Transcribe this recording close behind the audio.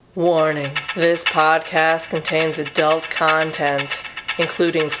Warning, this podcast contains adult content,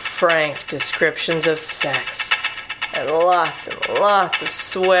 including frank descriptions of sex, and lots of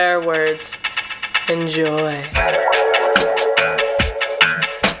swear words. Enjoy.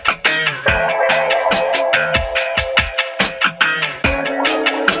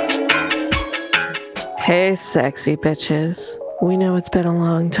 Hey, sexy bitches. We know it's been a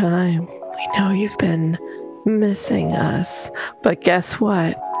long time. We know you've been missing us. But guess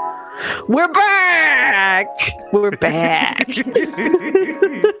what? We're back! We're back!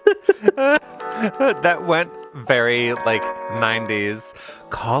 That went very, 90s.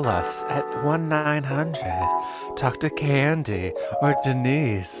 Call us at 1-900. Talk to Candy or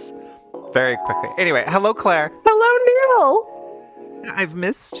Denise. Very quickly. Anyway, hello, Claire. Hello, Neil! I've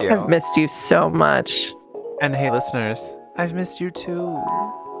missed you. I've missed you so much. And hey, listeners, I've missed you too.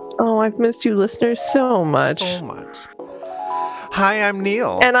 Oh, I've missed you listeners so much. So much. Hi, I'm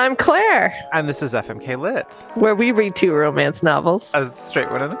Neil. And I'm Claire. And this is FMK Lit, where we read 2 romance novels. a straight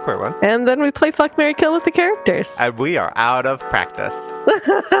one and a queer one. And then we play Fuck, Marry, Kill with the characters. And we are out of practice.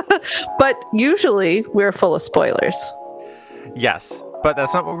 But usually we're full of spoilers. Yes, but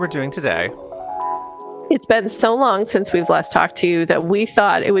that's not what we're doing today. It's been so long since we've last talked to you that we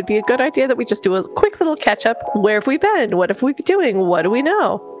thought it would be a good idea that we just do a quick little catch up. Where have we been? What have we been doing? What do we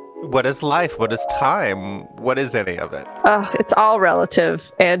know? What is life? What is time? What is any of it? It's all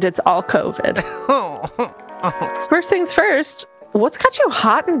relative, and it's all COVID. First things first, what's got you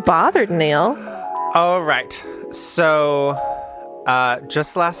hot and bothered, Neil? All right. So,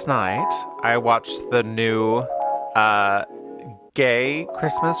 just last night, I watched the new gay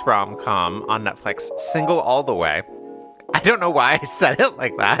Christmas rom-com on Netflix, Single All the Way. I don't know why I said it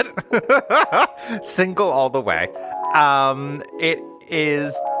like that. Single All the Way. It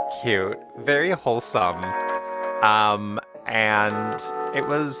is cute, very wholesome, and it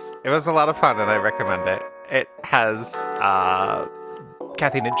was a lot of fun, and I recommend it. It has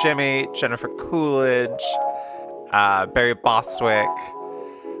Kathy Najimy, Jennifer Coolidge, Barry Bostwick,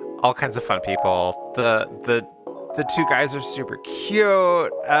 all kinds of fun people. The 2 guys are super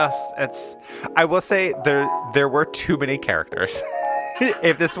cute. I will say there were too many characters.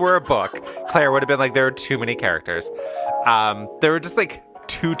 If this were a book, Claire would have been like, there are too many characters. There were just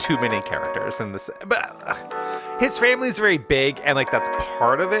too many characters in this. But his family's very big, and that's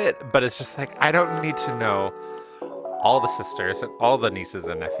part of it. But it's just I don't need to know all the sisters and all the nieces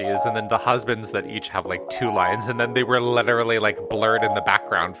and nephews, and then the husbands that each have 2 lines, and then they were literally blurred in the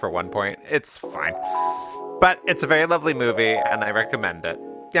background for one point. It's fine. But it's a very lovely movie, and I recommend it.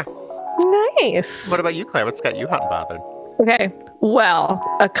 Yeah. Nice. What about you, Claire? What's got you hot and bothered? Okay, well,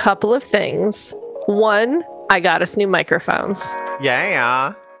 a couple of things. One, I got us new microphones.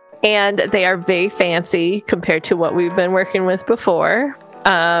 Yeah. And they are very fancy compared to what we've been working with before.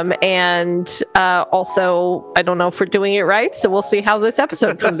 Also, I don't know if we're doing it right, so we'll see how this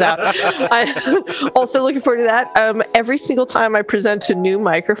episode comes out. I'm also looking forward to that. Every single time I present a new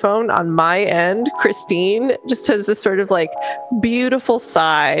microphone on my end, Christine just has this sort of beautiful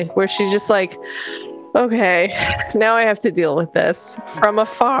sigh where she's just okay, now I have to deal with this from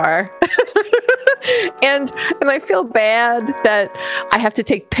afar. And I feel bad that I have to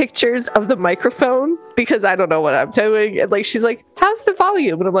take pictures of the microphone because I don't know what I'm doing. And she's like, how's the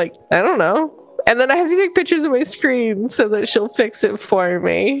volume? And I'm like, I don't know. And then I have to take pictures of my screen so that she'll fix it for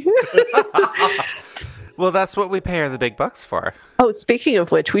me. Well, that's what we pay her the big bucks for. Oh, speaking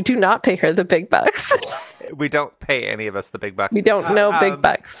of which, we do not pay her the big bucks. We don't pay any of us the big bucks. We don't know big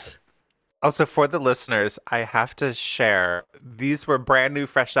bucks. Also, for the listeners, I have to share, these were brand new,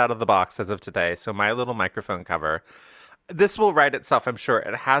 fresh out of the box as of today. So my little microphone cover, this will write itself, I'm sure.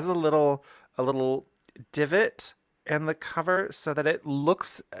 It has a little divot in the cover so that it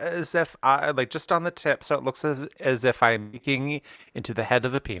looks as if just on the tip. So it looks as if I'm peeking into the head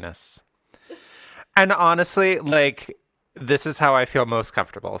of a penis. And honestly, this is how I feel most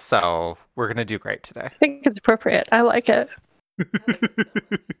comfortable. So we're going to do great today. I think it's appropriate. I like it.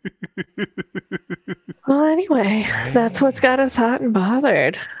 Well, anyway, that's what's got us hot and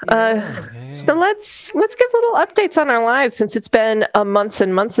bothered. So let's give little updates on our lives since it's been months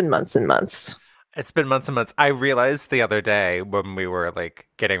and months and months and months. It's been months and months. I realized the other day when we were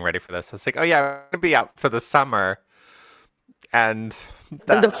getting ready for this, I was like, oh yeah, I'm gonna be out for the summer and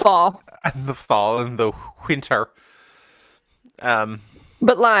the fall and the winter.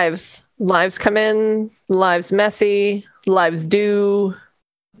 But lives come in, lives messy, lives do.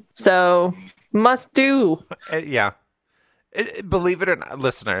 So must do. Yeah. Believe it or not,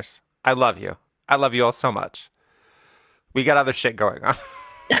 listeners, I love you. I love you all so much. We got other shit going on.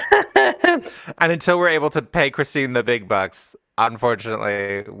 And until we're able to pay Christine the big bucks,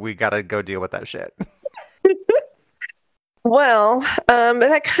 unfortunately, we gotta go deal with that shit. Well,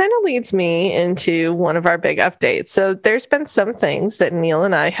 that kind of leads me into one of our big updates. So there's been some things that Neil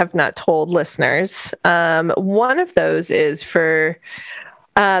and I have not told listeners. One of those is for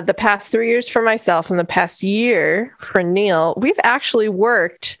the past 3 years for myself and the past year for Neil, we've actually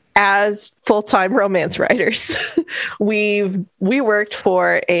worked as full-time romance writers. We worked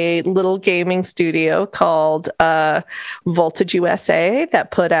for a little gaming studio called Voltage USA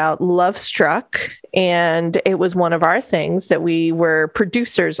that put out Love Struck, and it was one of our things that we were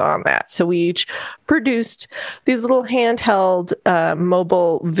producers on that. So we each produced these little handheld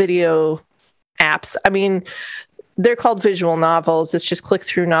mobile video apps. I mean, they're called visual novels. It's just click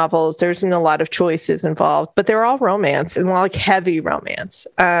through novels. There isn't a lot of choices involved, but they're all romance and like heavy romance.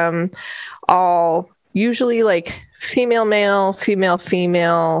 All usually like female, male, female,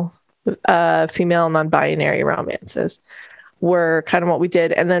 female, female non-binary romances were kind of what we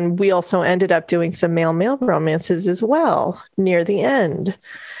did. And then we also ended up doing some male romances as well near the end.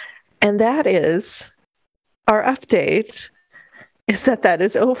 And that is our update, is that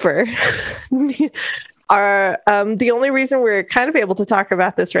is over. The only reason we're kind of able to talk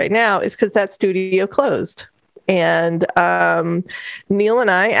about this right now is because that studio closed. And Neil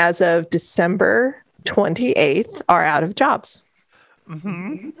and I, as of December 28th, are out of jobs.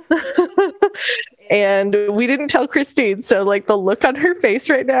 Mm-hmm. And we didn't tell Christine. So like the look on her face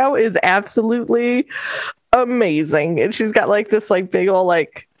right now is absolutely amazing. And she's got like this like big old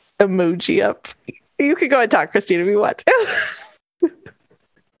like emoji up. You could go and talk, Christine, if you want to.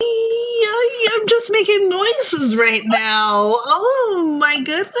 I'm just making noises right now. Oh my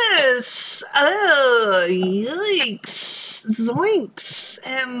goodness. Oh, yikes. Zoinks.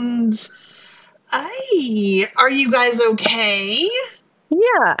 And are you guys okay?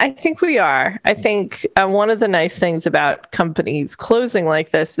 Yeah, I think we are. I think one of the nice things about companies closing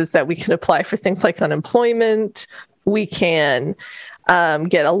like this is that we can apply for things like unemployment. We can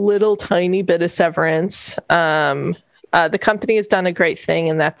get a little tiny bit of severance. The company has done a great thing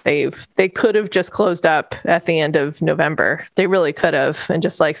in that they could have just closed up at the end of November. They really could have, and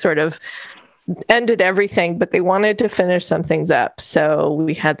just like sort of ended everything, but they wanted to finish some things up. So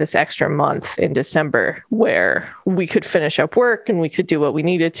we had this extra month in December where we could finish up work and we could do what we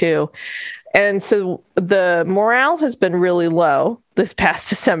needed to. And so the morale has been really low this past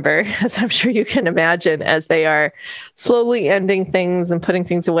December, as I'm sure you can imagine, as they are slowly ending things and putting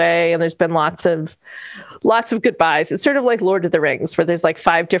things away. And there's been lots of goodbyes. It's sort of like Lord of the Rings, where there's like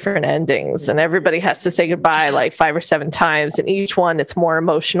 5 different endings and everybody has to say goodbye like 5 or 7 times. And each one, it's more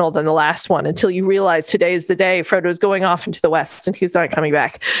emotional than the last one until you realize today is the day Frodo's going off into the West and he's not coming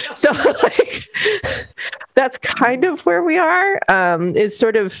back. So like, that's kind of where we are. It's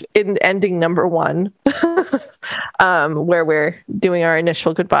sort of in ending number 1, where we're doing our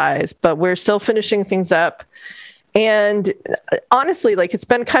initial goodbyes, but we're still finishing things up. And honestly, like it's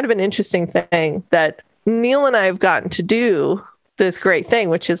been kind of an interesting thing that Neil and I have gotten to do this great thing,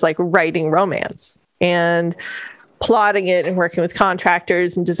 which is like writing romance and plotting it and working with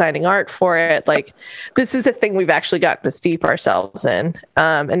contractors and designing art for it. Like this is a thing we've actually gotten to steep ourselves in.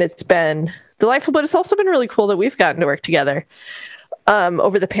 And it's been delightful, but it's also been really cool that we've gotten to work together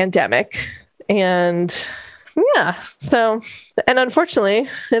over the pandemic. And yeah, so, and unfortunately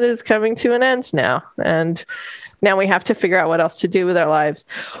it is coming to an end now. And now we have to figure out what else to do with our lives.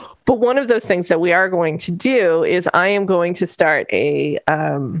 But one of those things that we are going to do is I am going to start a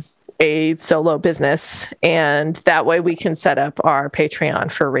solo business, and that way we can set up our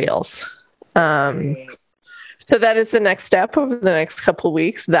Patreon for reals. So that is the next step over the next couple of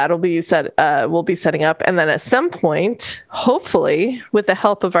weeks. That'll be set. We'll be setting up, and then at some point, hopefully, with the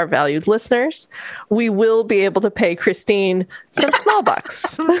help of our valued listeners, we will be able to pay Christine some small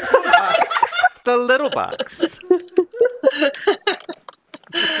bucks. The little bucks.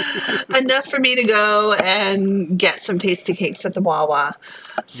 Enough for me to go and get some tasty cakes at the Wawa.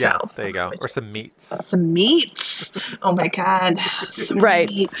 So, Yeah, there you go. Or some meats. Some meats. Oh my God. So many Right.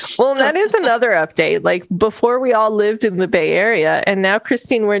 meats. Well, that is another update. Like before we all lived in the Bay Area, and now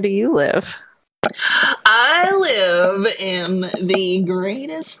Christine, where do you live? I live in the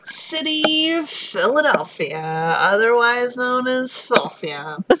greatest city, Philadelphia, otherwise known as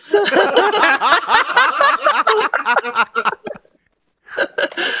Philadelphia.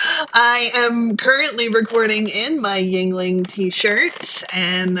 I am currently recording in my Yingling t-shirt,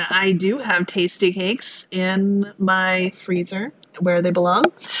 and I do have tasty cakes in my freezer where they belong.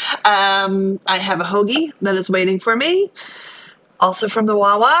 I have a hoagie that is waiting for me, also from the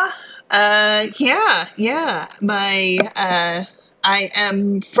Wawa. I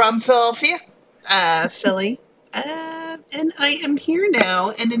am from Philadelphia, Philly, And I am here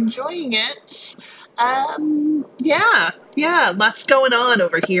now and enjoying it. Yeah, lots going on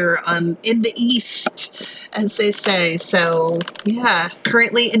over here in the East, as they say. So yeah,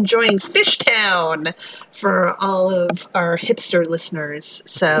 currently enjoying Fishtown for all of our hipster listeners.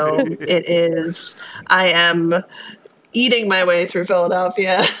 So it is. I am eating my way through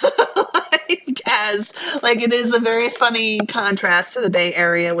Philadelphia. It is a very funny contrast to the Bay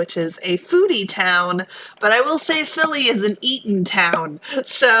Area, which is a foodie town, but I will say Philly is an eaten town.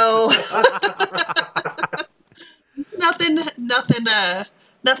 So nothing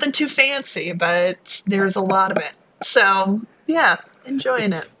too fancy, but there's a lot of it. So yeah,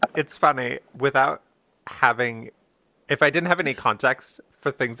 enjoying it. It's funny without having. If I didn't have any context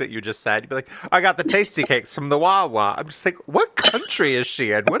for things that you just said, you'd be like, I got the tasty cakes from the Wawa. I'm just like, what country is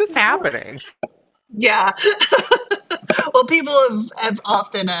she in? What is happening? Yeah. Well, people have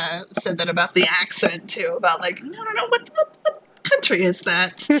often said that about the accent, too. About like, no, what country is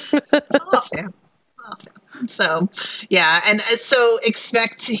that? Awesome. So, yeah. And so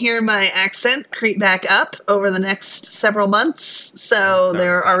expect to hear my accent creep back up over the next several months. So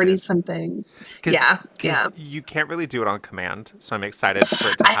there are already some things. Yeah. You can't really do it on command. So I'm excited for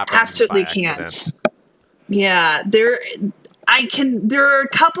it to happen. I absolutely can't. Yeah. There are a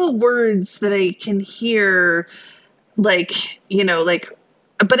couple words that I can hear,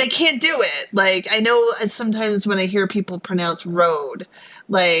 but I can't do it. Like, I know sometimes when I hear people pronounce road,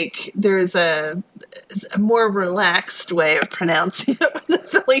 like, there's a more relaxed way of pronouncing it with the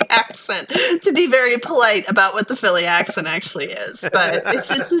Philly accent, to be very polite about what the Philly accent actually is. But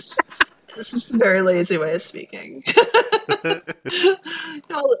it's just a very lazy way of speaking.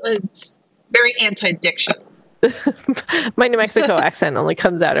 It's very anti-diction. My New Mexico accent only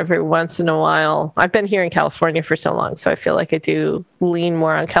comes out every once in a while. I've been here in California for so long, so I feel like I do lean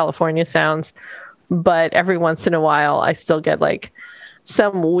more on California sounds. But every once in a while, I still get like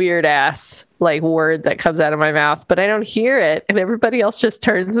some weird ass like word that comes out of my mouth, but I don't hear it, and everybody else just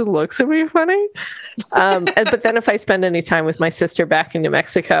turns and looks at me funny. But then if I spend any time with my sister back in New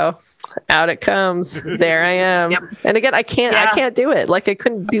Mexico, out it comes. There I am. Yep. And again, I can't do it. Like, I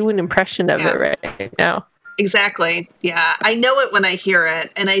couldn't do an impression of it right now. Exactly. Yeah. I know it when I hear it.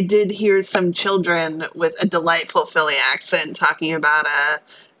 And I did hear some children with a delightful Philly accent talking about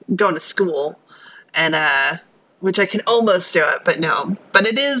going to school, and which I can almost do it, but no. But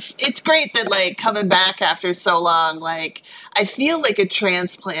it's great that, like, coming back after so long, like, I feel like a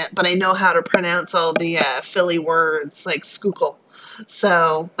transplant, but I know how to pronounce all the Philly words, like skookle.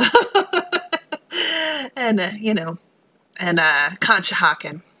 So, and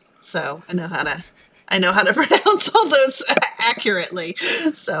Conshohocken. So I know how to pronounce all those accurately.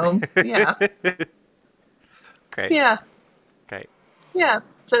 So, yeah. Great. Yeah. Great. Yeah.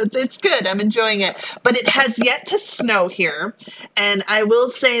 So it's good. I'm enjoying it. But it has yet to snow here. And I will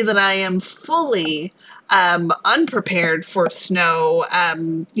say that I am fully unprepared for snow,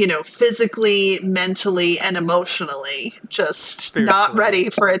 physically, mentally, and emotionally. Just not ready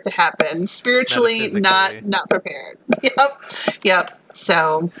for it to happen. Spiritually, not prepared. Yep.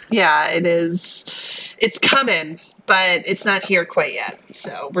 So, yeah, it is. It's coming, but it's not here quite yet.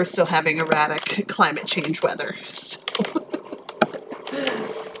 So we're still having erratic climate change weather. So.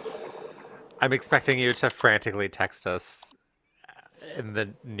 I'm expecting you to frantically text us in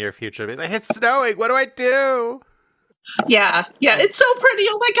the near future. Be like, it's snowing. What do I do? Yeah. It's so pretty.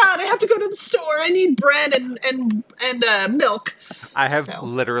 Oh my God, I have to go to the store. I need bread and milk. I have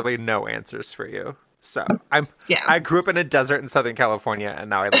literally no answers for you. So I grew up in a desert in Southern California,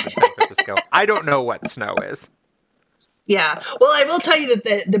 and now I live in San Francisco. I don't know what snow is. Yeah. Well, I will tell you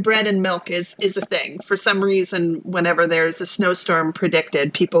that the bread and milk is a thing. For some reason, whenever there's a snowstorm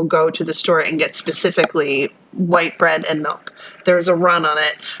predicted, people go to the store and get specifically white bread and milk. There's a run on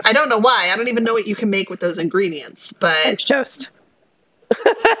it. I don't know why. I don't even know what you can make with those ingredients. But French toast.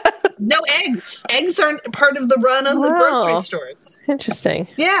 No eggs. Eggs aren't part of the run on the grocery stores. Interesting.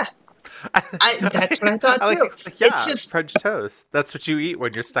 Yeah. That's what I thought too. It's just French toast. That's what you eat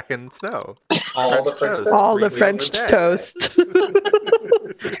when you're stuck in snow. All the French toast.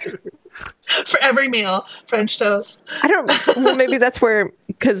 For every meal, French toast. Well, maybe that's where,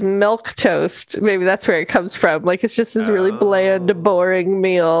 because milk toast, maybe that's where it comes from. Like, it's just this really bland, boring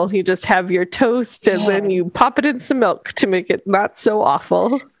meal. You just have your toast and then you pop it in some milk to make it not so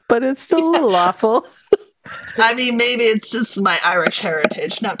awful, but it's still a little awful. I mean, maybe it's just my Irish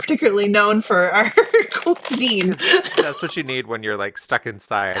heritage, not particularly known for our cuisine. That's what you need when you're, like, stuck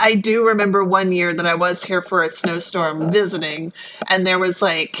inside. I do remember one year that I was here for a snowstorm visiting, and there was,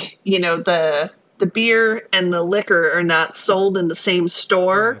 like, the the beer and the liquor are not sold in the same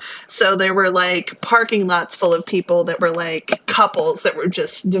store. So there were like parking lots full of people that were like couples that were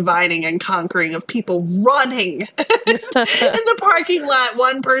just dividing and conquering of people running in the parking lot.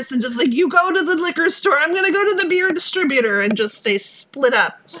 One person just like, you go to the liquor store, I'm going to go to the beer distributor, and just they split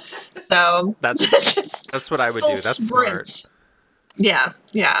up. So that's what I would do. That's smart. Yeah.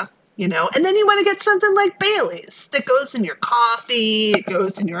 You know, and then you want to get something like Bailey's that goes in your coffee, it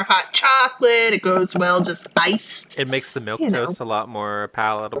goes in your hot chocolate, it goes well just iced. It makes the milk toast a lot more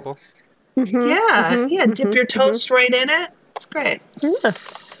palatable. Mm-hmm. Dip your toast right in it. It's great. Yeah.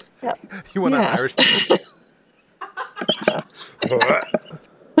 Yep. You want an Irish?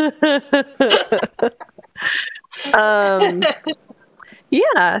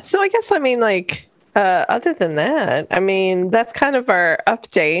 Yeah. So I guess like. Other than that, I mean, that's kind of our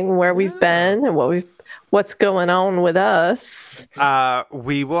update and where we've been and what's going on with us.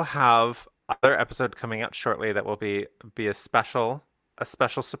 We will have another episode coming out shortly that will be a special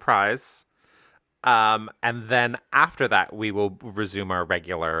surprise. And then after that, we will resume our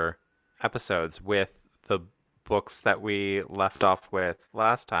regular episodes with the books that we left off with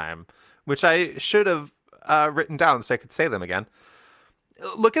last time, which I should have written down so I could say them again.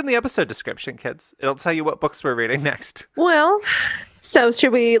 Look in the episode description, kids. It'll tell you what books we're reading next. Well, so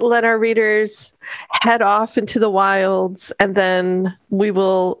should we let our readers head off into the wilds, and then we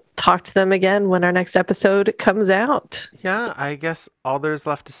will talk to them again when our next episode comes out? Yeah, I guess all there's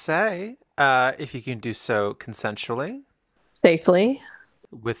left to say, if you can do so consensually. Safely.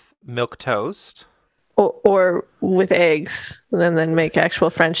 With milk toast. Or with eggs, and then make actual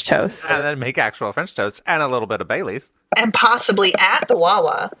French toast. And then make actual French toast and a little bit of Bailey's. And possibly at the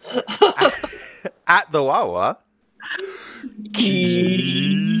Wawa. At the Wawa. Keep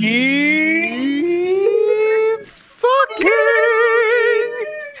fucking.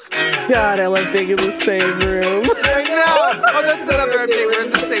 God, I love being in the same room. I know. Oh, that's another update. We're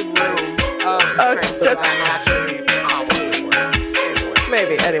in the same room. So that actually probably works.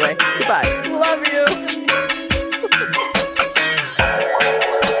 Maybe. Anyway, goodbye. Love you.